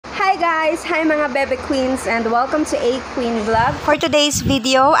guys! Hi mga bebe queens and welcome to A-Quinn vlog. For today's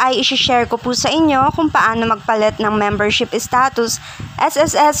video ay isi-share ko po sa inyo kung paano magpalit ng membership status,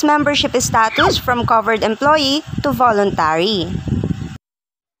 SSS membership status from covered employee to voluntary.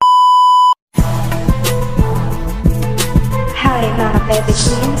 Hi mga bebe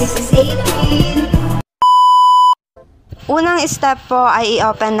queens, this is A-Quinn. Unang step po ay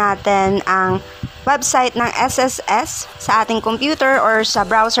i-open natin ang website ng SSS sa ating computer or sa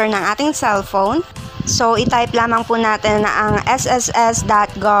browser ng ating cellphone. So, i-type lamang po natin na ang sss.gov.ph.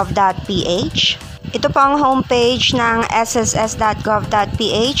 Ito po ang homepage ng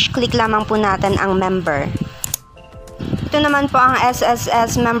sss.gov.ph. Click lamang po natin ang member. Ito naman po ang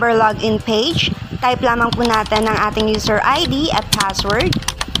SSS member login page. Type lamang po natin ang ating user ID at password.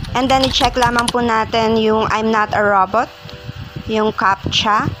 And then, i-check lamang po natin yung I'm not a robot, yung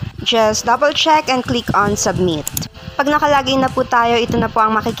CAPTCHA. Just double check and click on submit. Pag nakalagay na po tayo, ito na po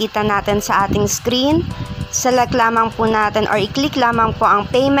ang makikita natin sa ating screen. Select lamang po natin or i-click lamang po ang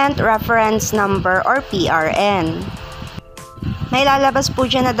payment reference number or PRN. May lalabas po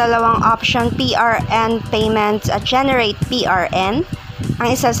dyan na dalawang option, PRN payments at generate PRN. Ang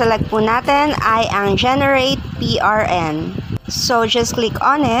isa-select po natin ay ang generate PRN. So just click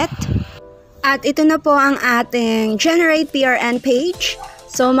on it. At ito na po ang ating generate PRN page.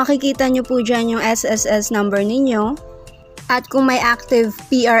 So, makikita nyo po dyan yung SSS number ninyo. At kung may active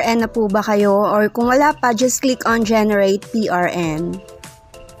PRN na po ba kayo or kung wala pa, just click on Generate PRN.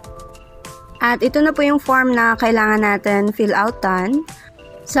 At ito na po yung form na kailangan natin fill outan.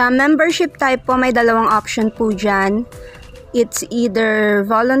 Sa membership type po, may dalawang option po dyan. It's either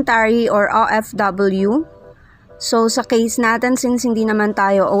voluntary or OFW. So, sa case natin, since hindi naman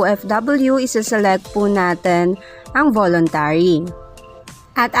tayo OFW, isa-select po natin ang voluntary.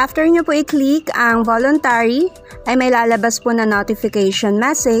 At after nyo po i-click ang voluntary, ay may lalabas po na notification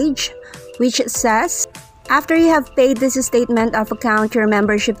message which says, after you have paid this statement of account, your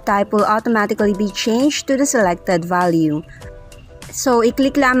membership type will automatically be changed to the selected value. So,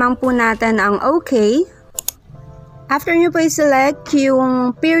 i-click lamang po natin ang OK. After nyo po i-select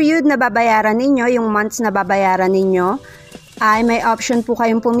yung period na babayaran ninyo, yung months na babayaran ninyo, ay may option po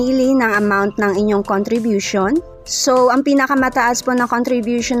kayong pumili ng amount ng inyong contribution. So, ang pinakamataas po na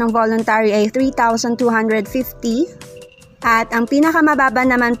contribution ng voluntary ay 3,250 at ang pinakamababa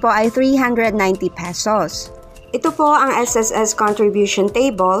naman po ay 390 pesos. Ito po ang SSS contribution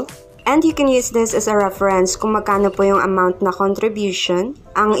table and you can use this as a reference kung magkano po yung amount na contribution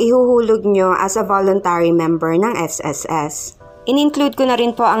ang ihuhulog nyo as a voluntary member ng SSS. In-include ko na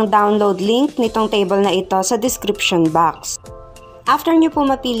rin po ang download link nitong table na ito sa description box. After nyo po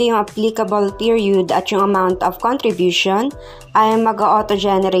mapili yung applicable period at yung amount of contribution, ay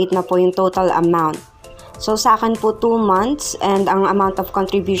mag-auto-generate na po yung total amount. So sa akin po 2 months and ang amount of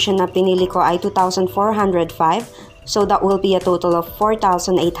contribution na pinili ko ay 2,405. So that will be a total of 4,810.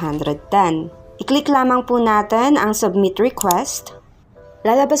 I-click lamang po natin ang submit request.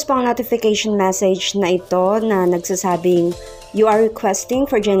 Lalabas po ang notification message na ito na nagsasabing, you are requesting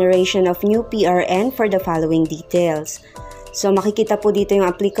for generation of new PRN for the following details. So, makikita po dito yung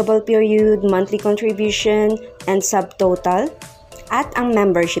applicable period, monthly contribution, and subtotal, at ang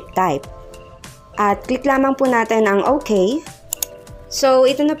membership type. At click lamang po natin ang OK. So,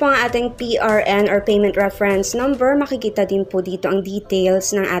 ito na po ang ating PRN or payment reference number. Makikita din po dito ang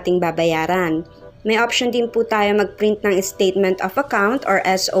details ng ating babayaran. May option din po tayo mag-print ng statement of account or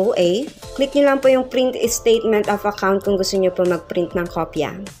SOA. Click nyo lang po yung print statement of account kung gusto nyo po mag-print ng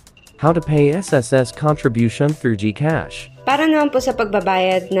kopya. How to pay SSS contribution through GCash. Para naman po sa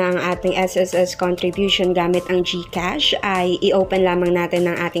pagbabayad ng ating SSS contribution gamit ang GCash ay i-open lamang natin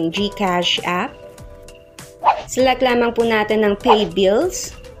ng ating GCash app. Select lamang po natin ng Pay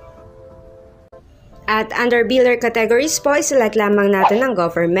Bills. At under Biller categories po, select lamang natin ng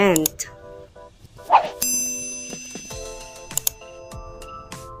Government.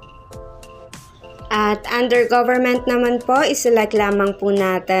 At under Government naman po, iselect lamang po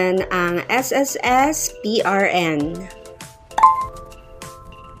natin ang SSS PRN.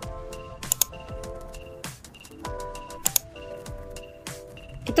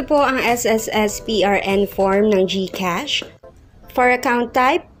 Ito po ang SSS PRN form ng GCash. For account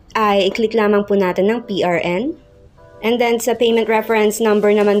type, ay i-click lamang po natin ng PRN. And then sa payment reference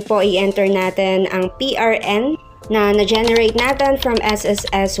number naman po, i-enter natin ang PRN na na-generate natin from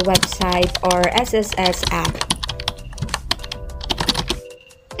SSS website or SSS app.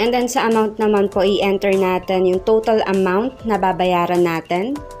 And then sa amount naman po, i-enter natin yung total amount na babayaran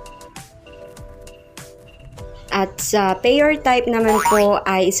natin. At sa payer type naman po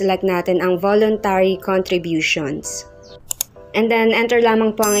ay select natin ang voluntary contributions. And then, enter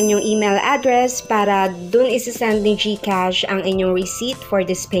lamang po ang inyong email address para dun isasend ni GCash ang inyong receipt for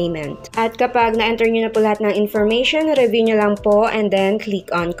this payment. At kapag na-enter nyo na po lahat ng information, review nyo lang po and then click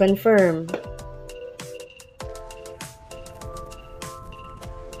on confirm.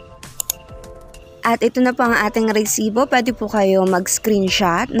 At ito na po ang ating resibo. Pwede po kayo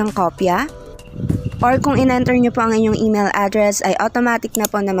mag-screenshot ng kopya. Or kung in-enter nyo po ang inyong email address, ay automatic na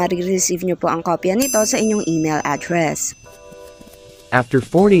po na marireceive nyo po ang kopya nito sa inyong email address. After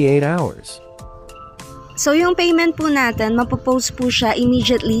 48 hours. So yung payment po natin, mapopost po siya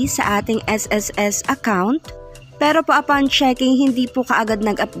immediately sa ating SSS account. Pero po upon checking, hindi po kaagad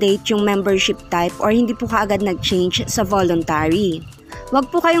nag-update yung membership type or hindi po kaagad nag-change sa voluntary. Huwag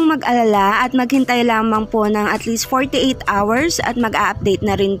po kayong mag-alala at maghintay lamang po ng at least 48 hours at mag-a-update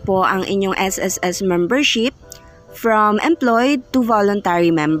na rin po ang inyong SSS membership from employed to voluntary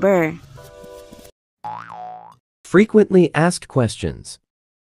member. Frequently asked questions.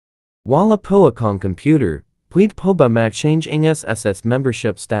 Wala po akong computer, pwede po ba mag-change ang SSS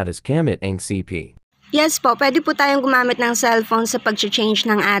membership status gamit ang CP? Yes po, pwede po tayong gumamit ng cellphone sa pag-change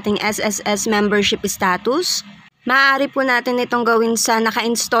ng ating SSS membership status. Maaari po natin itong gawin sa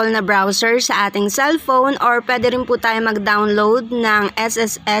naka-install na browser sa ating cellphone or pwede rin po tayo mag-download ng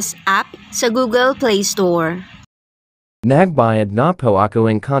SSS app sa Google Play Store. Magbayad na po ako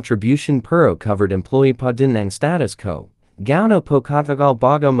ang contribution pero covered employee pa din ang status ko. Gaano po katagal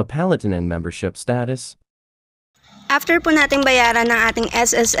bago mapalitan ang membership status? After po nating bayaran ng ating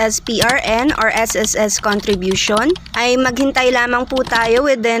SSS PRN or SSS contribution, ay maghintay lamang po tayo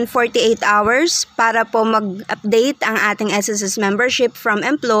within 48 hours para po mag-update ang ating SSS membership from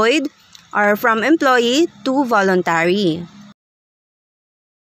employed or from employee to voluntary.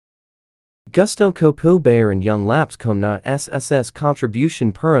 Gusto ko po bayaran yung laps ko na SSS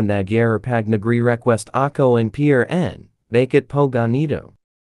contribution pero nagyari pag nagre-request ako ang PRN. Bakit po ganito?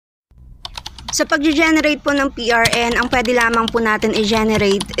 Sa pag-generate po ng PRN, ang pwede lamang po natin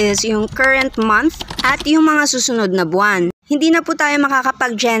i-generate is yung current month at yung mga susunod na buwan. Hindi na po tayo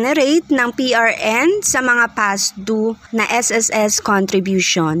makakapag-generate ng PRN sa mga past due na SSS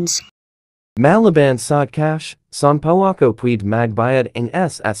contributions. Malaban sa cash, saan po ako pwede magbayad ang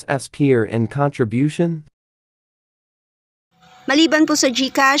SSS PRN contribution? Maliban po sa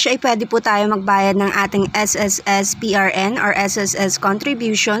GCash ay pwede po tayo magbayad ng ating SSS PRN or SSS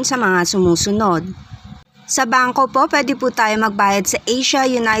contribution sa mga sumusunod. Sa bangko po, pwede po tayo magbayad sa Asia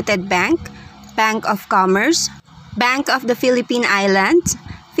United Bank, Bank of Commerce, Bank of the Philippine Islands,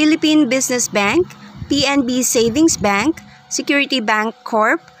 Philippine Business Bank, PNB Savings Bank, Security Bank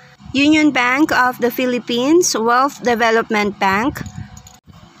Corp, Union Bank of the Philippines, Wealth Development Bank.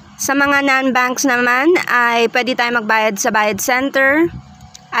 Sa mga non-banks naman ay pwede tayo magbayad sa Bayad Center,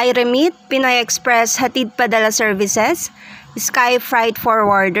 iRemit, Pinoy Express Hatid Padala Services, Sky Freight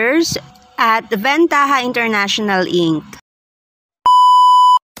Forwarders, at Ventaha International Inc.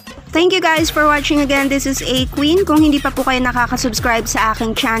 Thank you guys for watching again. This is A-Quinn. Kung hindi pa po kayo nakaka-subscribe sa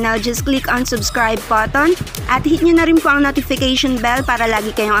aking channel, just click on subscribe button at hit nyo na rin po ang notification bell para lagi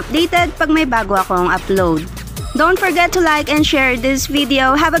kayong updated pag may bago akong upload. Don't forget to like and share this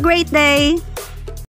video. Have a great day!